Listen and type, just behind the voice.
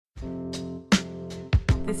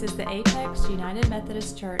This is the Apex United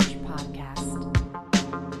Methodist Church podcast.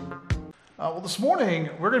 Well, this morning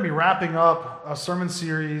we're going to be wrapping up a sermon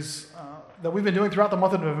series that we've been doing throughout the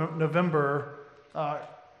month of November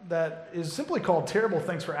that is simply called Terrible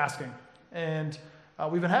Thanks for Asking. And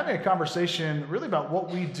we've been having a conversation really about what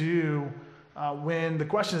we do when the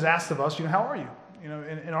question is asked of us, how are you?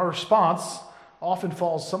 And our response often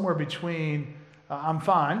falls somewhere between I'm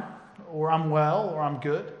fine, or I'm well, or I'm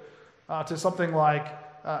good, to something like,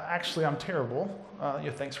 actually, I'm terrible.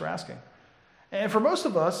 Thanks for asking. And for most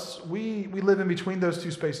of us, we live in between those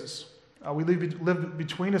two spaces. We live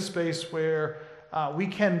between a space where we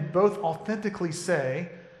can both authentically say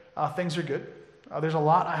things are good. There's a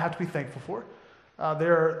lot I have to be thankful for.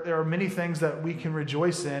 There are many things that we can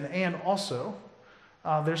rejoice in, and also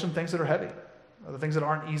there's some things that are heavy, the things that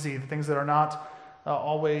aren't easy, the things that are not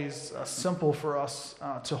always simple for us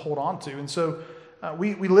to hold on to. And so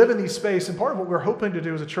we live in these space, and part of what we're hoping to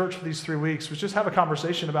do as a church for these 3 weeks was just have a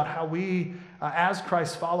conversation about how we, as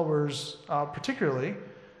Christ followers particularly,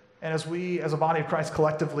 and as we as a body of Christ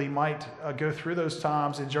collectively might go through those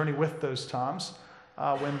times and journey with those times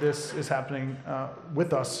when this is happening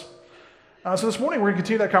with us. So this morning we're going to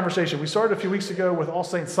continue that conversation. We started a few weeks ago with All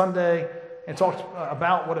Saints Sunday and talked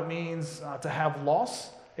about what it means to have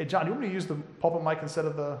loss. Hey John, do you want me to use the pulpit mic instead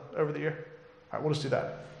of the over the ear? All right, we'll just do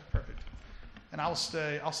that. Perfect. And I'll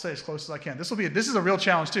stay as close as I can. This is a real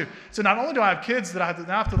challenge too. So not only do I have kids that I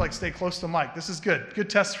have to stay close to the mic. This is good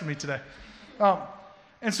test for me today.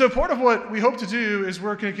 And so part of what we hope to do is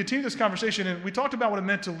we're going to continue this conversation. And we talked about what it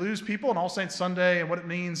meant to lose people on All Saints Sunday and what it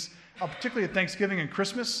means, particularly at Thanksgiving and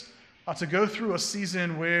Christmas, to go through a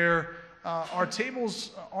season where our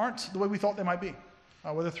tables aren't the way we thought they might be,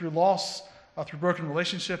 whether through loss, through broken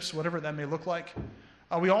relationships, whatever that may look like.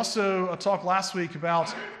 We also talked last week about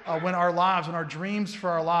when our dreams for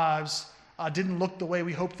our lives didn't look the way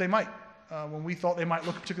we hoped they might, when we thought they might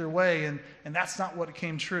look a particular way, and that's not what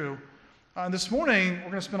came true. And this morning, we're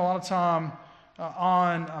going to spend a lot of time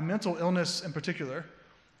on mental illness in particular,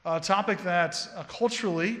 a topic that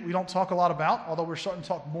culturally we don't talk a lot about, although we're starting to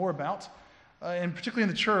talk more about, and particularly in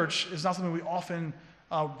the church, is not something we often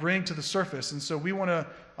bring to the surface. And so we want to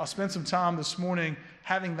spend some time this morning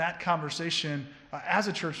having that conversation as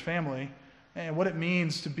a church family and what it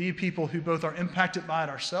means to be people who both are impacted by it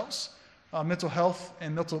ourselves, mental health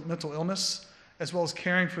and mental illness, as well as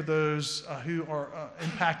caring for those who are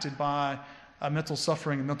impacted by mental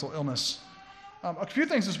suffering and mental illness. A few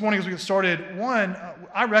things this morning as we get started. One,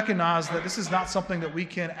 I recognize that this is not something that we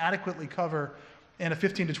can adequately cover in a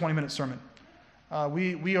 15 to 20 minute sermon.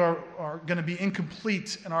 We are going to be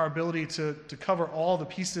incomplete in our ability to cover all the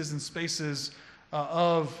pieces and spaces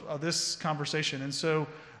of this conversation. And so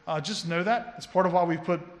just know that. It's part of why we've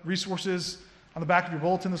put resources on the back of your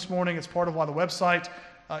bulletin this morning. It's part of why the website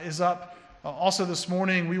is up. Also this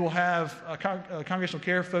morning, we will have congregational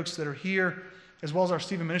care folks that are here, as well as our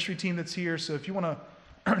Stephen ministry team that's here. So if you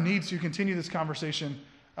need to continue this conversation,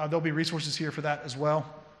 there'll be resources here for that as well.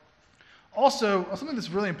 Also, something that's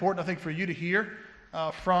really important, I think, for you to hear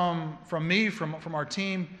from me, from our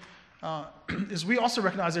team, is we also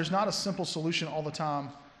recognize there's not a simple solution all the time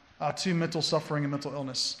to mental suffering and mental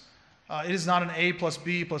illness. It is not an A plus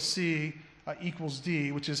B plus C equals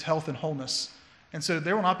D, which is health and wholeness. And so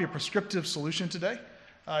there will not be a prescriptive solution today.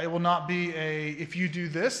 It will not be if you do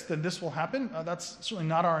this, then this will happen. That's certainly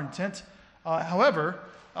not our intent. However,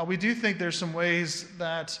 we do think there's some ways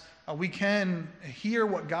that we can hear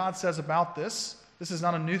what God says about this. This is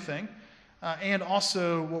not a new thing. And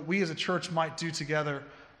also what we as a church might do together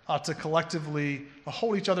to collectively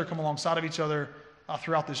hold each other, come alongside of each other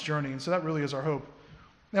throughout this journey. And so that really is our hope.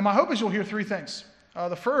 And my hope is you'll hear three things.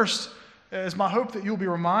 The first is my hope that you'll be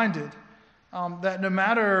reminded that no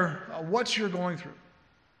matter what you're going through,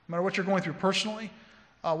 no matter what you're going through personally,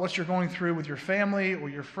 what you're going through with your family or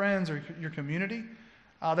your friends or your community,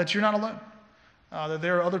 that you're not alone. That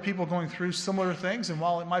there are other people going through similar things, and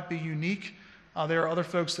while it might be unique, there are other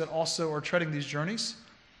folks that also are treading these journeys.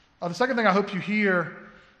 The second thing I hope you hear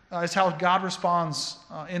is how God responds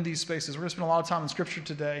in these spaces. We're going to spend a lot of time in Scripture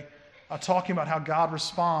today talking about how God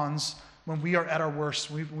responds when we are at our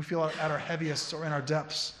worst, when we feel at our heaviest or in our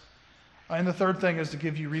depths. And the third thing is to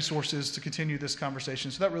give you resources to continue this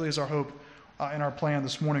conversation. So that really is our hope and our plan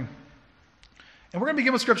this morning. And we're going to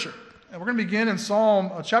begin with Scripture. And we're going to begin in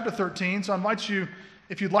Psalm chapter 13. So I invite you,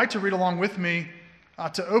 if you'd like to read along with me,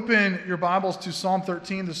 to open your Bibles to Psalm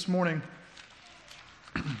 13 this morning.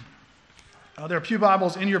 There are pew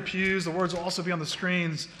Bibles in your pews. The words will also be on the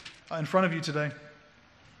screens in front of you today.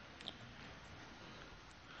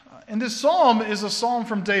 And this psalm is a psalm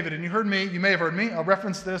from David. And you may have heard me. I'll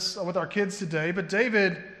reference this with our kids today. But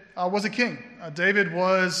David was a king. David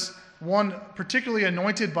was one particularly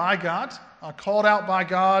anointed by God, called out by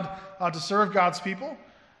God to serve God's people.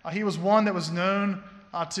 He was one that was known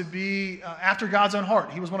to be after God's own heart.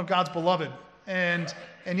 He was one of God's beloved. And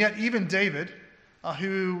yet even David,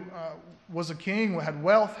 who was a king, had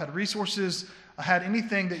wealth, had resources, had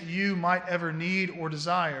anything that you might ever need or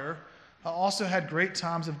desire, also had great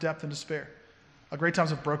times of depth and despair, great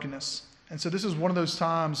times of brokenness. And so this is one of those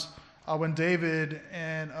times when David,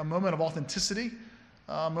 in a moment of authenticity,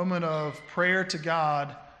 a moment of prayer to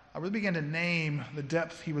God, really began to name the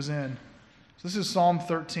depth he was in. So this is Psalm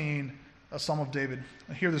 13, a Psalm of David.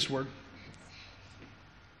 Hear this word.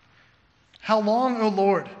 How long, O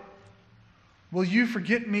Lord, will you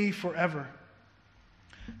forget me forever?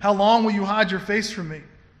 How long will you hide your face from me?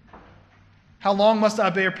 How long must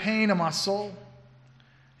I bear pain in my soul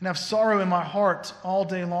and have sorrow in my heart all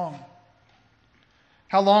day long?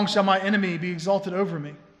 How long shall my enemy be exalted over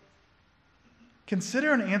me?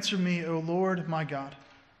 Consider and answer me, O Lord my God.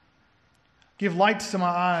 Give light to my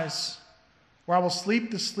eyes, where I will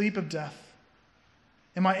sleep the sleep of death.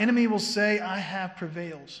 And my enemy will say, I have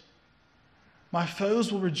prevailed. My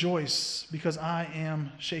foes will rejoice because I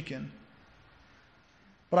am shaken.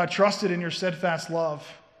 But I trusted in your steadfast love.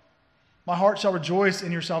 My heart shall rejoice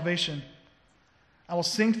in your salvation. I will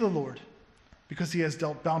sing to the Lord because he has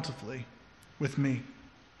dealt bountifully with me.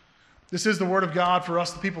 This is the word of God for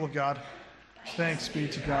us, the people of God. Thanks be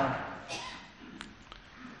to God.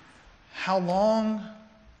 How long,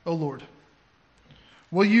 O Lord,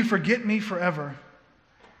 will you forget me forever?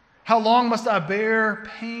 How long must I bear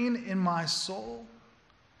pain in my soul?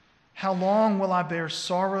 How long will I bear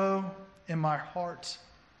sorrow in my heart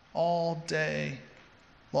all day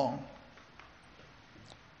long?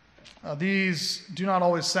 These do not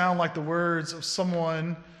always sound like the words of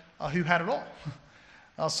someone who had it all.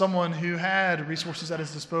 Someone who had resources at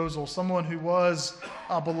his disposal, someone who was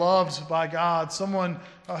beloved by God, someone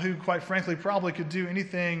who, quite frankly, probably could do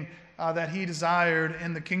anything that he desired,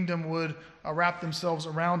 and the kingdom would wrap themselves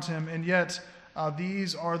around him. And yet,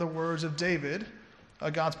 these are the words of David,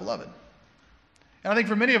 God's beloved. And I think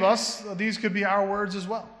for many of us, these could be our words as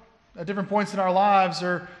well. At different points in our lives,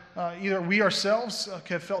 or either we ourselves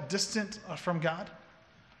have felt distant from God.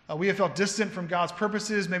 We have felt distant from God's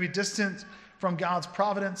purposes, maybe distant from God's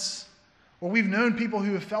providence. Or we've known people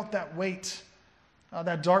who have felt that weight,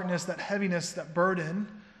 that darkness, that heaviness, that burden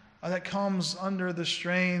that comes under the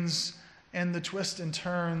strains and the twists and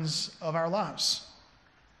turns of our lives.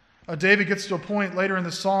 David gets to a point later in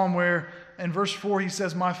the psalm where in verse 4 he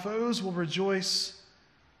says, my foes will rejoice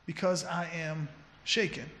because I am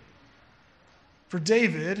shaken. For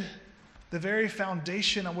David, the very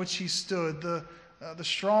foundation on which he stood, the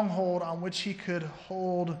stronghold on which he could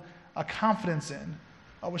hold a confidence in,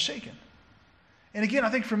 was shaken. And again, I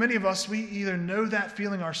think for many of us, we either know that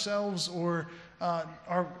feeling ourselves or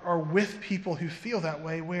are with people who feel that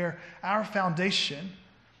way, where our foundation,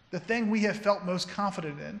 the thing we have felt most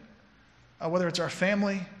confident in, whether it's our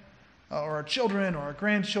family or our children or our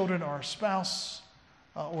grandchildren or our spouse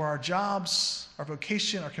or our jobs, our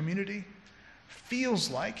vocation, our community, feels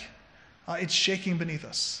like it's shaking beneath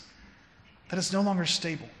us, that it's no longer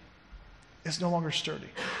stable, it's no longer sturdy.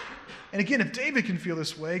 And again, if David can feel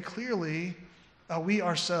this way, clearly we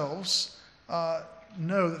ourselves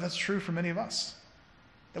know that that's true for many of us.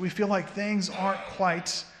 That we feel like things aren't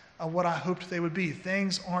quite what I hoped they would be.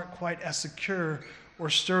 Things aren't quite as secure or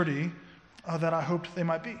sturdy that I hoped they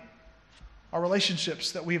might be. Our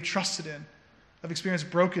relationships that we have trusted in have experienced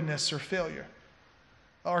brokenness or failure.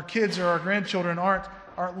 Our kids or our grandchildren aren't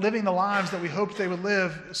living the lives that we hoped they would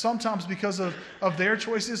live, sometimes because of their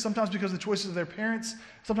choices, sometimes because of the choices of their parents,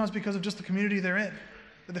 sometimes because of just the community they're in,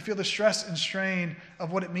 that they feel the stress and strain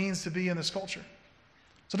of what it means to be in this culture.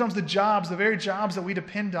 Sometimes the very jobs that we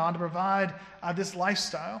depend on to provide this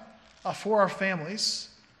lifestyle for our families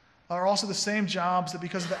are also the same jobs that,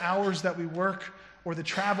 because of the hours that we work or the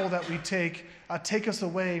travel that we take us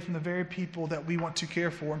away from the very people that we want to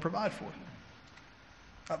care for and provide for.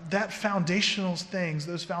 That foundational things,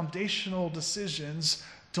 those foundational decisions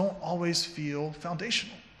don't always feel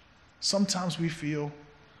foundational. Sometimes we feel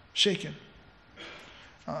shaken.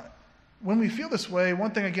 When we feel this way,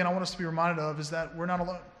 one thing, again, I want us to be reminded of is that we're not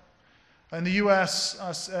alone. In the U.S.,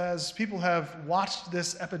 as people have watched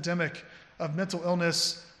this epidemic of mental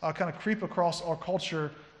illness kind of creep across our culture,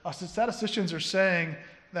 statisticians are saying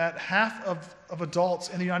that half of adults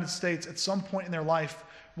in the United States at some point in their life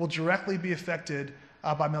will directly be affected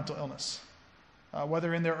by mental illness.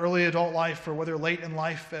 whether in their early adult life or whether late in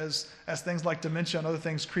life as things like dementia and other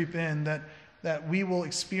things creep in, that we will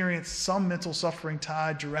experience some mental suffering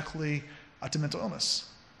tied directly to mental illness.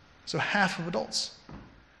 So half of adults.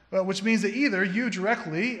 Which means that either you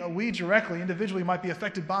directly, we directly, individually might be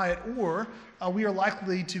affected by it, or we are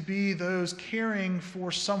likely to be those caring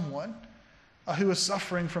for someone who is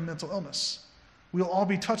suffering from mental illness. We'll all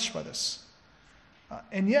be touched by this.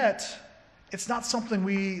 And yet, it's not something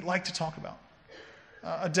we like to talk about.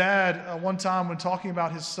 A dad, one time when talking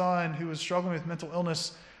about his son who was struggling with mental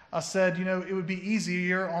illness, said, it would be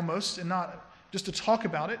easier almost, and not just to talk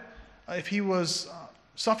about it, if he was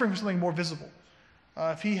suffering from something more visible.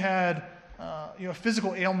 If he had a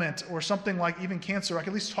physical ailment or something like even cancer, I could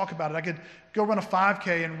at least talk about it. I could go run a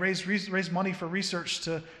 5K and raise money for research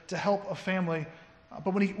to help a family.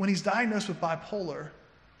 But when he's diagnosed with bipolar,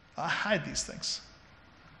 I hide these things.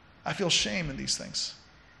 I feel shame in these things.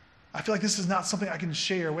 I feel like this is not something I can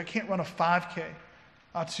share. I can't run a 5K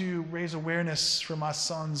to raise awareness for my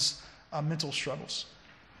son's mental struggles.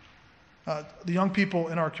 The young people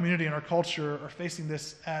in our community and our culture are facing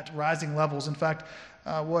this at rising levels. In fact,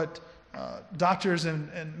 what doctors and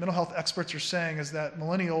mental health experts are saying is that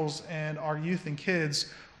millennials and our youth and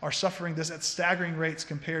kids are suffering this at staggering rates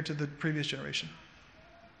compared to the previous generation.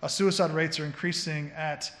 Suicide rates are increasing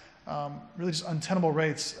at really just untenable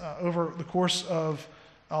rates. Over the course of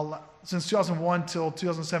since 2001 till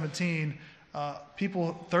 2017,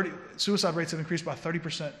 suicide rates have increased by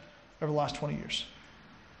 30% over the last 20 years.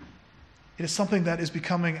 It is something that is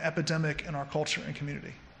becoming epidemic in our culture and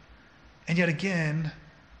community. And yet again,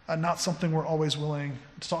 not something we're always willing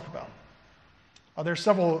to talk about. There are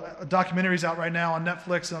several documentaries out right now on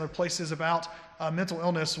Netflix and other places about mental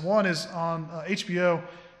illness. One is on HBO.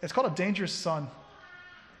 It's called A Dangerous Son.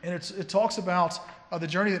 And it talks about the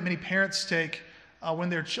journey that many parents take when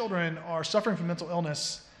their children are suffering from mental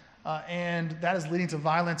illness, and that is leading to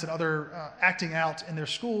violence and other acting out in their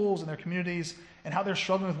schools and their communities, and how they're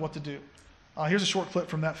struggling with what to do. Here's a short clip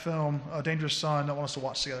from that film, A Dangerous Son, I want us to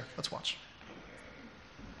watch together. Let's watch.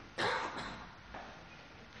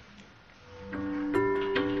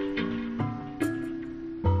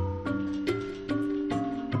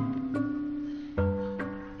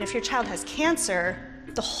 If your child has cancer,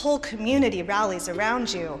 the whole community rallies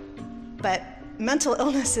around you. But mental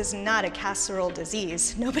illness is not a casserole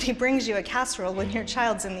disease. Nobody brings you a casserole when your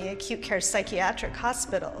child's in the acute care psychiatric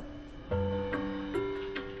hospital.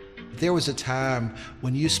 There was a time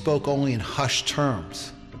when you spoke only in hushed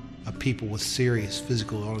terms of people with serious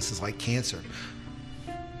physical illnesses like cancer.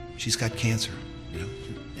 She's got cancer,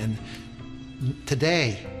 And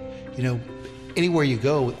today, anywhere you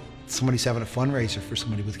go, somebody's having a fundraiser for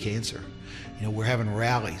somebody with cancer. We're having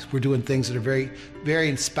rallies. We're doing things that are very, very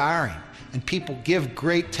inspiring. And people give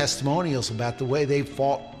great testimonials about the way they've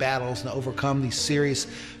fought battles and overcome these serious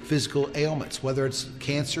physical ailments, whether it's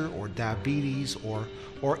cancer or diabetes or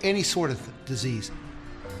any sort of disease.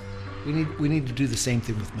 We need to do the same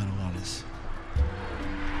thing with mental illness.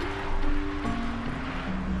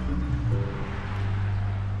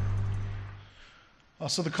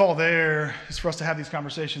 So the call there is for us to have these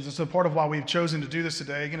conversations. And so part of why we've chosen to do this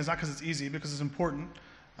today, again, is not because it's easy, because it's important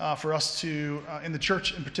for us to, in the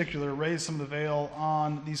church in particular, raise some of the veil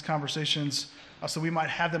on these conversations so we might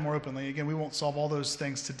have them more openly. Again, we won't solve all those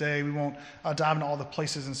things today. We won't dive into all the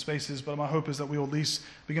places and spaces, but my hope is that we will at least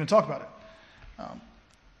begin to talk about it.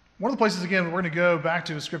 One of the places, again, we're going to go back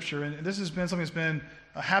to is Scripture, and this has been something that's been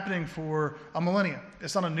happening for a millennia.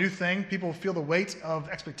 It's not a new thing. People feel the weight of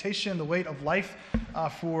expectation, the weight of life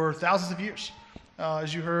for thousands of years.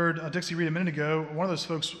 As you heard Dixie read a minute ago, one of those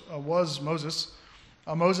folks was Moses.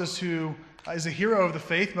 Moses, who is a hero of the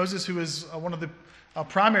faith. Moses, who is one of the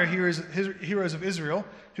primary heroes of Israel,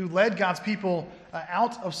 who led God's people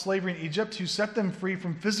out of slavery in Egypt, who set them free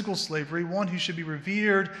from physical slavery, one who should be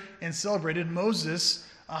revered and celebrated. Moses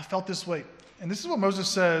felt this weight. And this is what Moses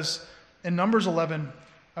says in Numbers 11,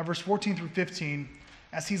 verse 14 through 15,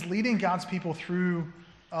 as he's leading God's people through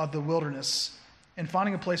the wilderness and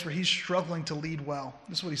finding a place where he's struggling to lead well.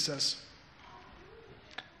 This is what he says.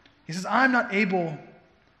 He says, "I'm not able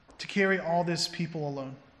to carry all this people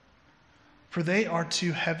alone, for they are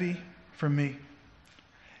too heavy for me.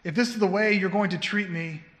 If this is the way you're going to treat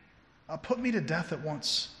me, put me to death at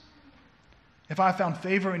once. If I have found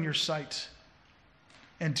favor in your sight,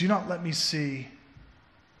 and do not let me see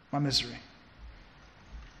my misery."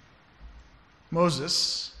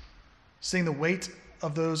 Moses, seeing the weight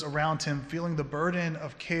of those around him, feeling the burden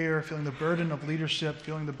of care, feeling the burden of leadership,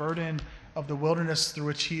 feeling the burden of the wilderness through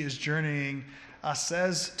which he is journeying,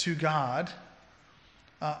 says to God,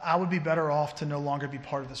 I would be better off to no longer be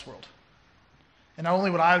part of this world. And not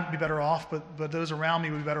only would I be better off, but those around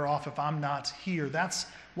me would be better off if I'm not here. That's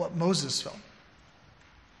what Moses felt.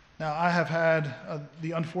 Now, I have had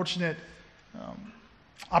the unfortunate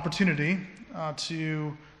opportunity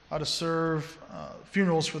to serve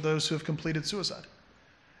funerals for those who have completed suicide.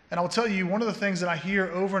 And I will tell you, one of the things that I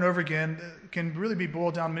hear over and over again can really be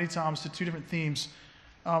boiled down many times to two different themes.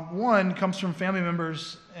 One comes from family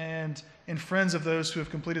members and friends of those who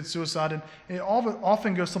have completed suicide, and it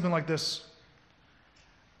often goes something like this.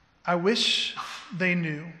 I wish they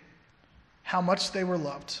knew how much they were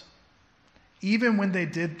loved, even when they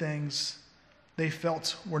did things they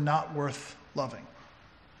felt were not worth loving.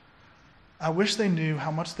 I wish they knew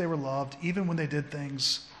how much they were loved, even when they did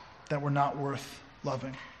things that were not worth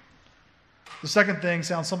loving. The second thing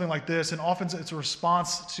sounds something like this, and often it's a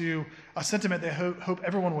response to a sentiment they hope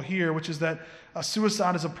everyone will hear, which is that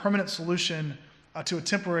suicide is a permanent solution to a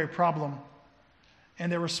temporary problem.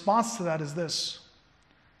 And their response to that is this: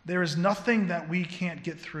 there is nothing that we can't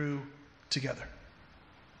get through together.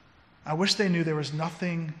 I wish they knew there was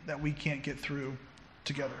nothing that we can't get through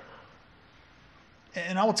together.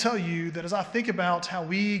 And I will tell you that as I think about how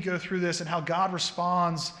we go through this and how God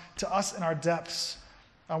responds to us in our depths,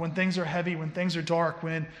 when things are heavy, when things are dark,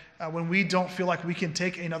 when we don't feel like we can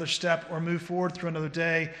take another step or move forward through another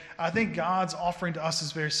day, I think God's offering to us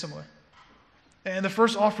is very similar. And the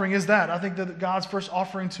first offering is that. I think that God's first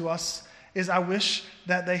offering to us is, I wish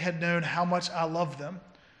that they had known how much I love them,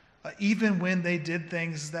 even when they did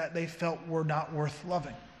things that they felt were not worth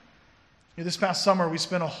loving. This past summer, we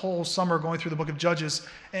spent a whole summer going through the book of Judges,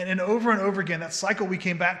 and over again, that cycle we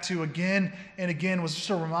came back to again and again was just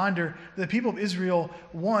a reminder that the people of Israel,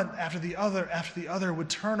 one after the other, would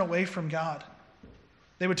turn away from God.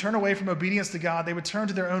 They would turn away from obedience to God. They would turn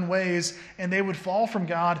to their own ways, and they would fall from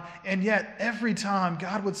God. And yet, every time,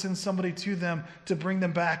 God would send somebody to them to bring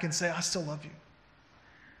them back and say, I still love you.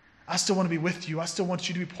 I still want to be with you. I still want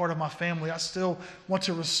you to be part of my family. I still want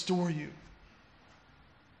to restore you.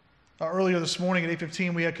 Earlier this morning at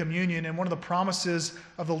 8:15, we had communion, and one of the promises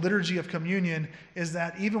of the liturgy of communion is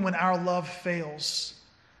that even when our love fails,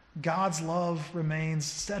 God's love remains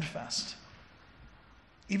steadfast.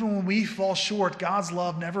 Even when we fall short, God's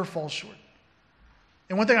love never falls short.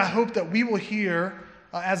 And one thing I hope that we will hear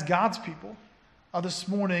as God's people this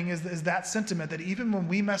morning is that sentiment, that even when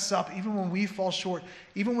we mess up, even when we fall short,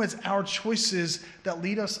 even when it's our choices that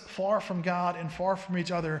lead us far from God and far from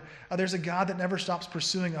each other, there's a God that never stops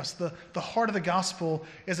pursuing us. The heart of the gospel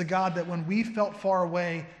is a God that when we felt far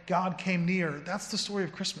away, God came near. That's the story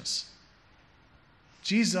of Christmas.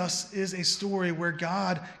 Jesus is a story where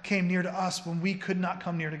God came near to us when we could not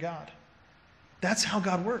come near to God. That's how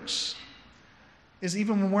God works. Is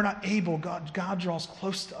even when we're not able, God draws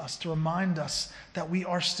close to us to remind us that we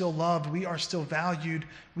are still loved, we are still valued,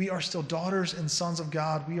 we are still daughters and sons of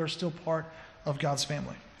God, we are still part of God's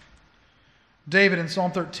family. David in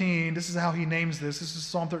Psalm 13, this is how he names this. This is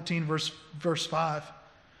Psalm 13, verse 5.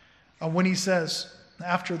 When he says,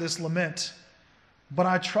 after this lament, but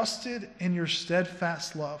I trusted in your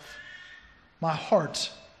steadfast love. My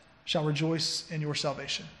heart shall rejoice in your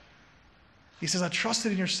salvation. He says, I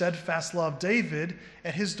trusted in your steadfast love. David,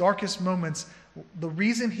 at his darkest moments, the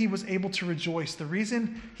reason he was able to rejoice, the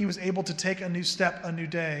reason he was able to take a new step, a new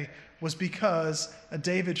day, was because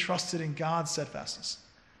David trusted in God's steadfastness.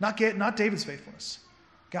 Not David's faithfulness,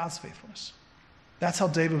 God's faithfulness. That's how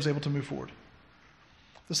David was able to move forward.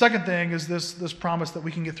 The second thing is this promise that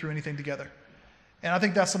we can get through anything together. And I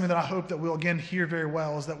think that's something that I hope that we'll again hear very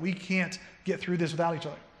well, is that we can't get through this without each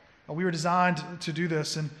other. We were designed to do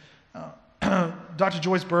this, and Dr.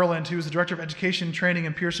 Joyce Berland, who is the Director of Education, Training,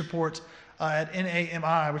 and Peer Support at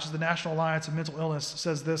NAMI, which is the National Alliance of Mental Illness,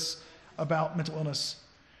 says this about mental illness.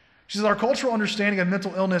 She says, our cultural understanding of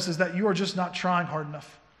mental illness is that you are just not trying hard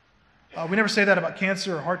enough. We never say that about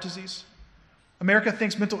cancer or heart disease. America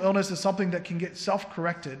thinks mental illness is something that can get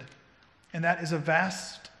self-corrected, and that is a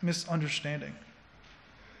vast misunderstanding.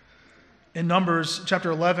 In Numbers chapter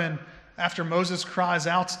 11, after Moses cries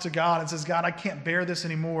out to God and says, God, I can't bear this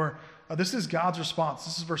anymore, this is God's response.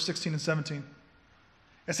 This is verse 16 and 17.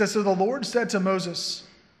 It says, so the Lord said to Moses,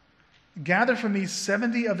 gather for me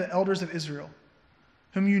 70 of the elders of Israel,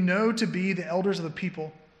 whom you know to be the elders of the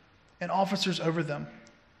people and officers over them.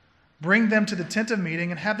 Bring them to the tent of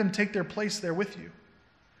meeting and have them take their place there with you.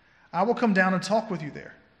 I will come down and talk with you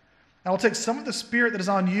there. I will take some of the spirit that is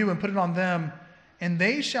on you and put it on them, and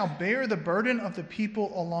they shall bear the burden of the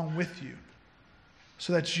people along with you,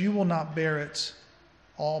 so that you will not bear it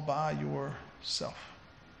all by yourself.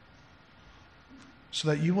 So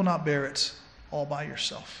that you will not bear it all by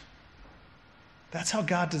yourself. That's how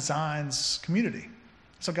God designs community.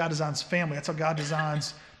 That's how God designs family. That's how God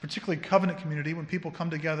designs particularly covenant community, when people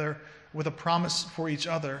come together with a promise for each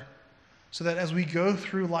other, so that as we go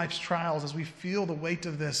through life's trials, as we feel the weight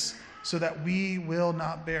of this, so that we will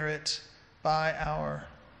not bear it by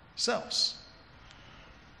ourselves.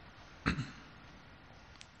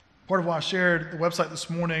 Part of why I shared the website this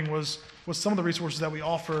morning was some of the resources that we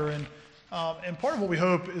offer, and part of what we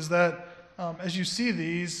hope is that as you see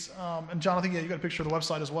these, and John, I think you got a picture of the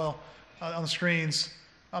website as well on the screens,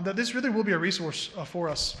 that this really will be a resource for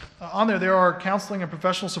us. On there are counseling and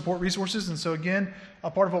professional support resources, and so again,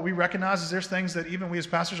 part of what we recognize is there's things that even we as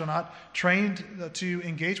pastors are not trained to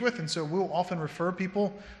engage with, and so we'll often refer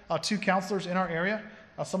people to counselors in our area.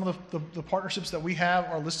 Some of the partnerships that we have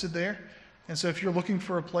are listed there, and so if you're looking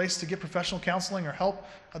for a place to get professional counseling or help,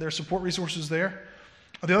 there are support resources there.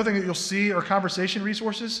 The other thing that you'll see are conversation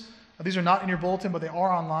resources. These are not in your bulletin, but they are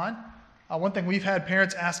online. One thing we've had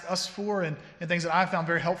parents ask us for, and things that I've found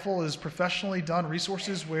very helpful, is professionally done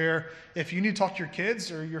resources where if you need to talk to your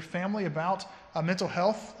kids or your family about mental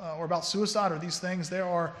health or about suicide or these things, there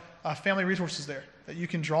are family resources there that you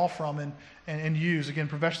can draw from and use. Again,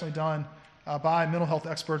 professionally done by mental health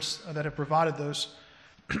experts that have provided those.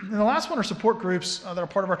 And the last one are support groups that are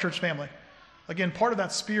part of our church family. Again, part of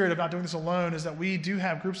that spirit of not doing this alone is that we do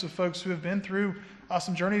have groups of folks who have been through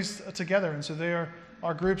some journeys together, and so they are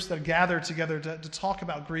groups that gather together to talk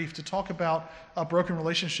about grief, to talk about a broken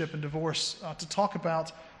relationship and divorce, to talk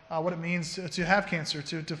about what it means to have cancer,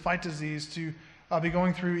 to fight disease, to be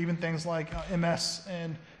going through even things like MS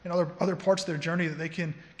and other parts of their journey that they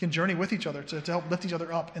can journey with each other to help lift each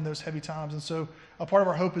other up in those heavy times. And so a part of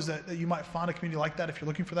our hope is that you might find a community like that if you're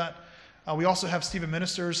looking for that. We also have Stephen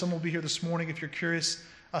Ministers. Some will be here this morning if you're curious.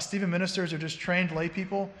 Stephen Ministers are just trained lay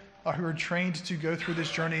people who are trained to go through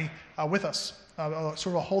this journey with us. Sort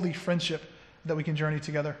of a holy friendship that we can journey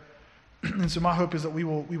together. And so my hope is that we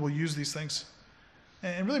will use these things.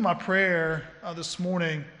 And really my prayer this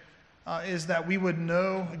morning is that we would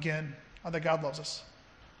know again that God loves us.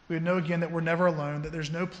 We would know again that we're never alone, that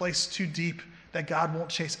there's no place too deep that God won't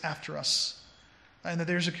chase after us, and that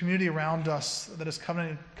there's a community around us that is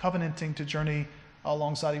covenanting to journey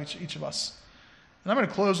alongside each of us. And I'm going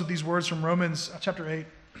to close with these words from Romans chapter 8,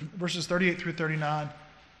 verses 38 through 39.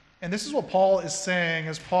 And this is what Paul is saying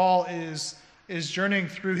as Paul is journeying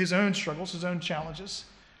through his own struggles, his own challenges.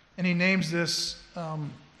 And he names this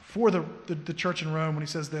for the church in Rome when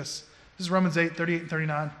he says this. This is Romans 8, 38 and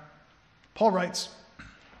 39. Paul writes,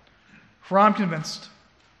 "For I am convinced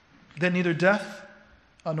that neither death,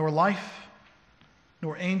 nor life,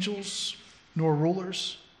 nor angels, nor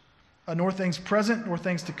rulers, nor things present, nor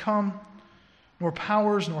things to come, nor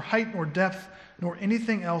powers, nor height, nor depth, nor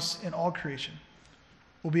anything else in all creation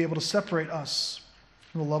will be able to separate us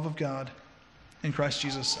from the love of God in Christ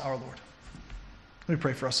Jesus our Lord." Let me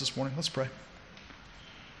pray for us this morning. Let's pray.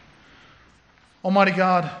 Almighty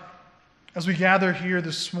God, as we gather here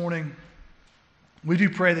this morning, we do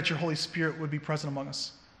pray that your Holy Spirit would be present among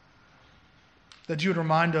us, that you would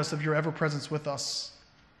remind us of your ever-presence with us,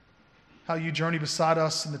 how you journey beside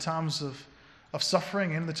us in the times of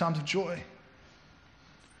suffering and in the times of joy,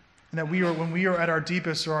 and that when we are at our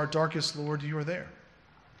deepest or our darkest, Lord, you are there,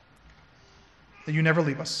 that you never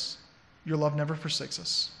leave us, your love never forsakes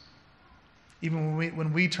us. Even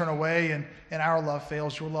when we turn away and our love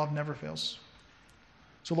fails, your love never fails.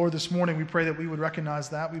 So Lord, this morning we pray that we would recognize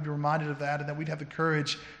that, we'd be reminded of that, and that we'd have the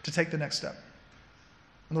courage to take the next step.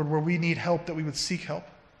 And Lord, where we need help, that we would seek help,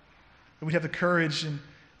 that we'd have the courage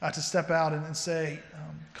to step out and say,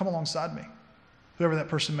 come alongside me, whoever that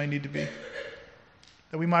person may need to be.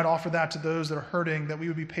 That we might offer that to those that are hurting, that we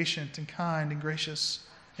would be patient and kind and gracious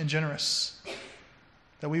and generous,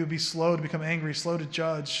 that we would be slow to become angry, slow to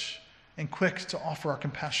judge, and quick to offer our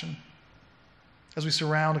compassion as we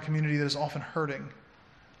surround a community that is often hurting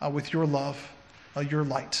with your love, your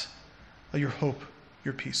light, your hope,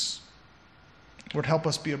 your peace. Lord, help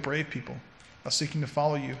us be a brave people, seeking to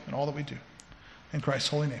follow you in all that we do. In Christ's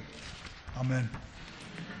holy name, amen.